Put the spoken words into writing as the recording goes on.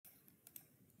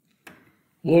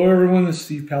Hello everyone, this is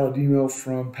Steve Palladino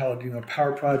from Palladino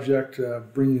Power Project,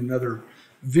 bringing another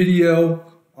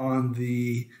video on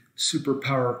the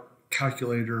SuperPower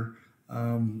Calculator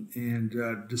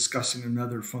and discussing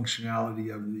another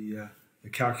functionality of the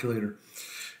calculator.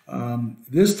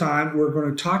 This time we're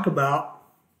going to talk about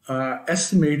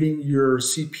estimating your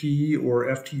CP or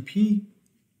FTP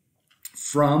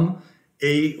from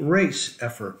a race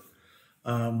effort.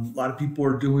 A lot of people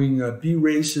are doing B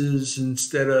races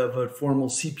instead of a formal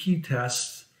CP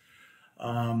test.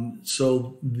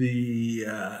 So the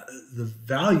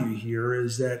value here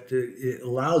is that it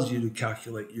allows you to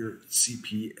calculate your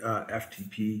CP,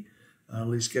 FTP, at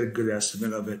least get a good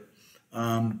estimate of it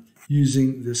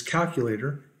using this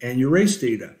calculator and your race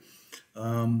data.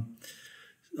 And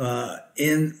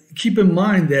keep in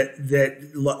mind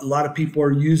that a lot of people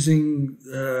are using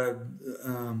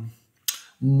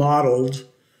modeled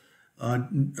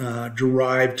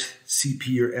derived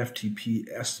CP or FTP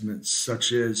estimates,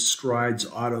 such as Stride's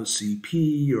Auto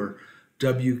CP or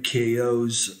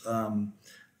WKO's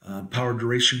Power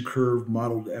Duration Curve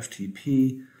modeled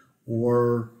FTP,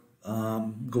 or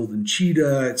Golden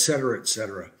Cheetah, etc.,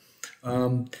 etc.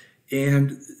 And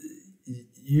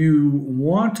you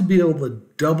want to be able to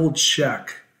double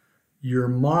check your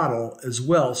model as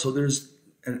well. So there's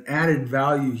an added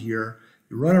value here.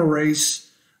 You run a race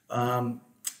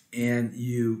and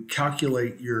you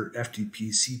calculate your FTP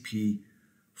CP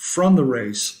from the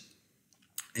race,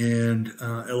 and it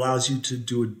allows you to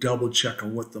do a double check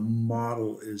on what the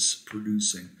model is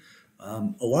producing.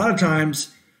 A lot of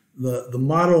times the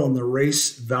model and the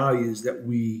race values that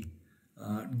we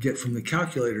get from the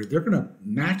calculator, they're going to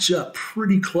match up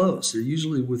pretty close. They're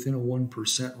usually within a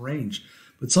 1% range,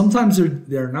 but sometimes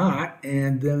they're not,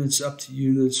 and then it's up to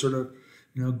you to sort of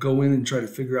go in and try to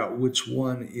figure out which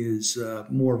one is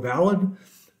more valid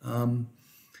and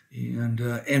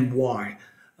why.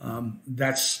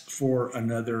 That's for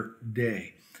another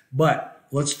day. But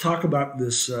let's talk about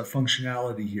this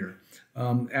functionality here.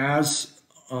 As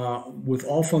with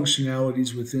all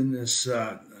functionalities within this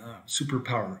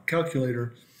SuperPower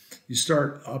calculator, you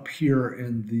start up here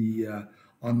in the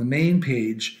on the main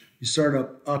page. You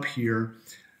start up here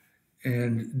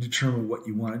and determine what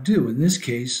you want to do. In this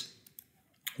case,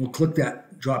 we'll click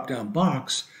that drop-down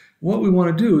box. What we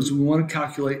want to do is we want to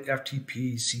calculate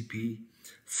FTP CP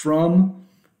from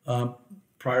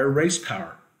prior race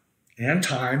power and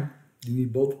time. You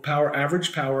need both the power,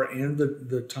 average power, and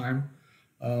the time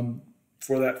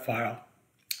for that file.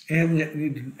 And you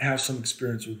need to have some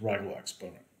experience with Rigel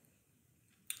exponent.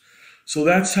 So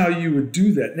that's how you would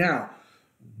do that. Now,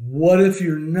 what if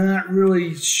you're not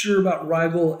really sure about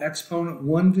Rigel exponent?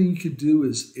 One thing you could do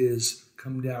is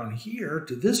come down here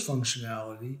to this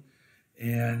functionality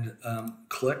and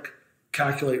click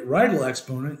calculate Rigel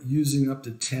exponent using up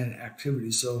to 10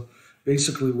 activities. So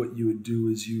basically what you would do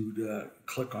is you would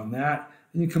click on that,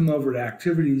 and you come over to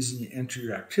activities and you enter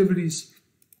your activities,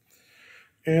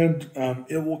 and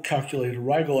it will calculate a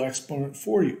Rigel exponent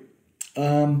for you.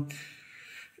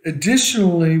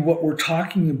 Additionally, what we're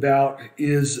talking about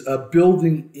is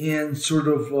building in sort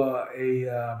of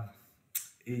a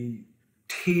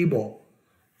table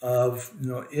of,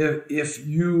 if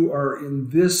you are in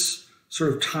this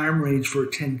sort of time range for a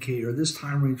 10K or this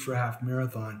time range for a half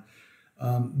marathon,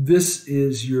 this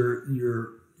is your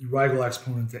Rigel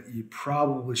exponent that you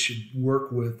probably should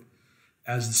work with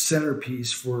as the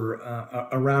centerpiece for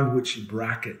around which you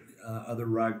bracket other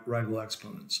Rigel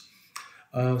exponents.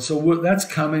 So that's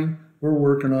coming. We're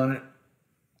working on it.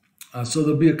 So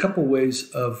there'll be a couple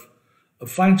ways of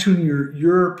fine-tuning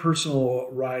your personal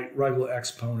Rigel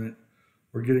exponent.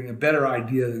 We're getting a better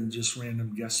idea than just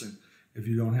random guessing if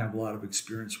you don't have a lot of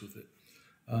experience with it.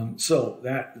 So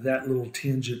that little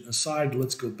tangent aside,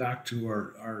 let's go back to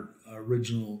our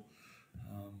original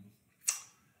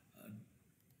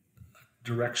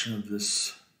direction of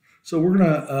this. So we're going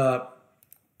to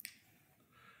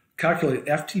calculate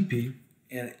FTP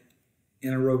and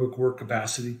anaerobic work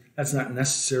capacity. That's not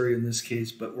necessary in this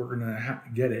case, but we're going to have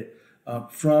to get it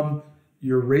from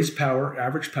your race power,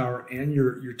 average power, and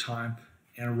your time,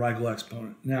 and a Rigel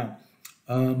exponent. Now,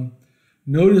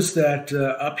 notice that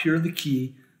up here in the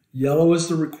key, yellow is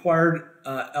the required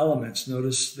elements.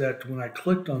 Notice that when I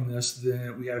clicked on this,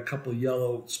 then we had a couple of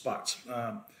yellow spots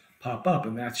pop up,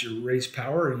 and that's your race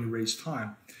power and your race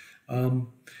time.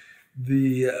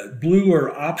 The blue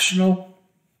are optional,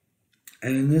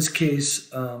 and in this case,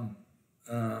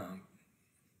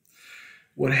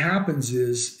 what happens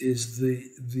is the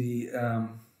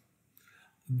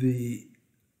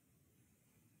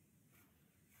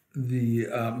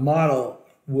model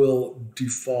will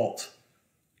default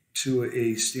to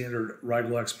a standard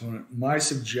Rigel exponent, my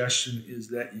suggestion is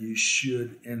that you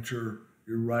should enter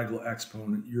your Rigel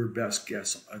exponent, your best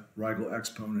guess Rigel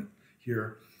exponent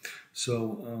here.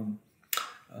 So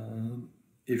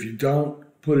if you don't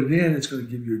put it in, it's going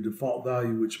to give you a default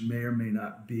value which may or may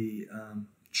not be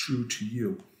true to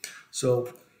you.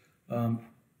 So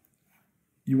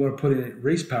you want to put in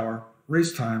race power,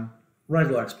 race time,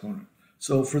 Rigel exponent.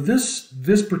 So for this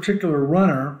particular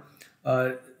runner,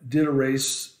 did a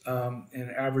race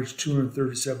and averaged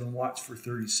 237 watts for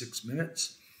 36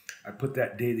 minutes. I put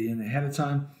that data in ahead of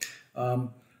time.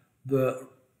 The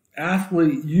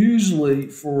athlete usually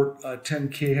for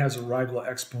 10K has a Rigel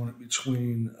exponent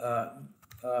between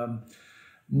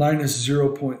minus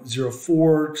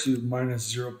 0.04 to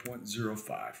minus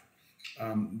 0.05.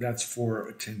 That's for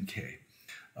a 10K.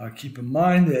 Keep in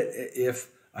mind that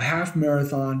if a half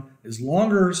marathon is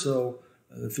longer, so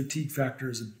the fatigue factor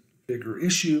is a bigger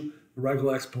issue, the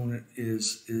Rigel exponent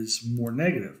is more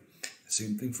negative.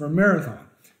 Same thing for a marathon.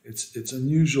 It's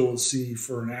unusual to see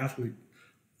for an athlete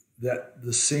that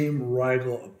the same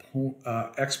Rigel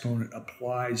exponent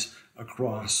applies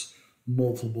across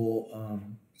multiple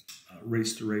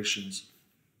race durations.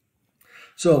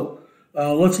 So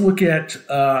let's look at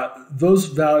those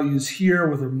values here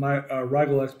with a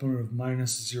Rigel exponent of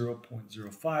minus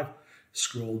 0.05.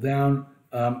 Scroll down.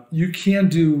 You can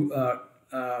do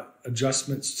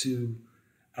adjustments to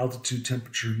altitude,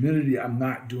 temperature, humidity. I'm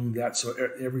not doing that, so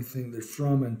everything that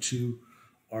from and to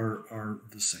are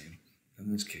the same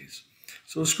in this case.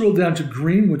 So scroll down to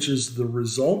green, which is the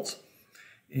result,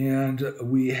 and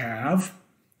we have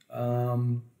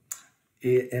an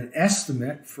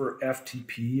estimate for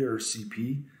FTP or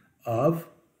CP of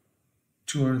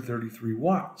 233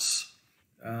 watts.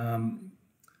 And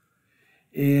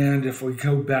if we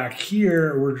go back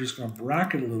here, we're just going to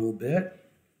bracket a little bit.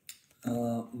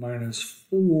 Minus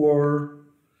 4,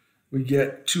 we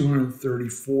get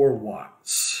 234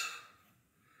 watts.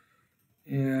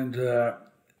 And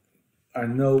I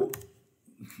know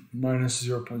minus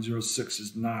 0.06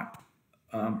 is not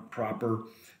proper,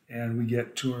 and we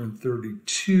get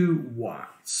 232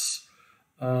 watts.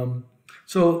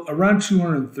 So around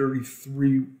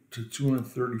 233 to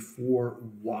 234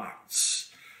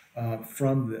 watts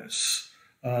from this.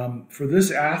 For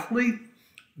this athlete,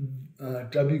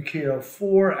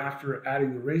 WKO4, after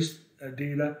adding the race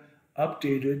data,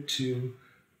 updated to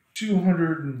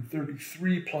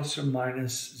 233 plus or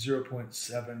minus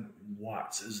 0.7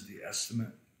 watts is the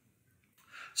estimate.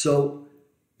 So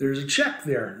there's a check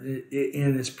there,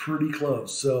 and it's pretty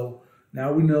close. So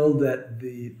now we know that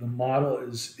the model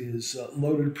is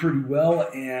loaded pretty well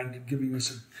and giving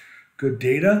us a good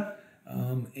data,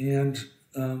 and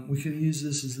we can use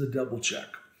this as the double check.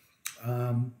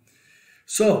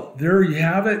 So there you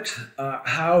have it,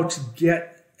 how to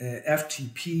get an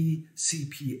FTP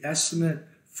CP estimate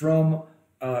from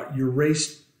your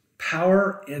race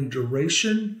power and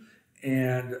duration,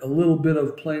 and a little bit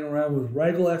of playing around with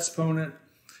Rigel exponent.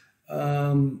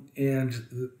 And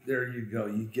there you go.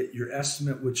 You get your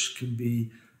estimate, which can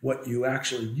be what you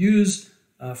actually use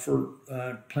for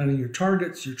planning your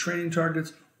targets, your training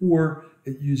targets, or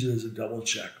use it as a double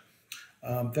check.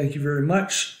 Thank you very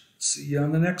much. See you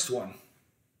on the next one.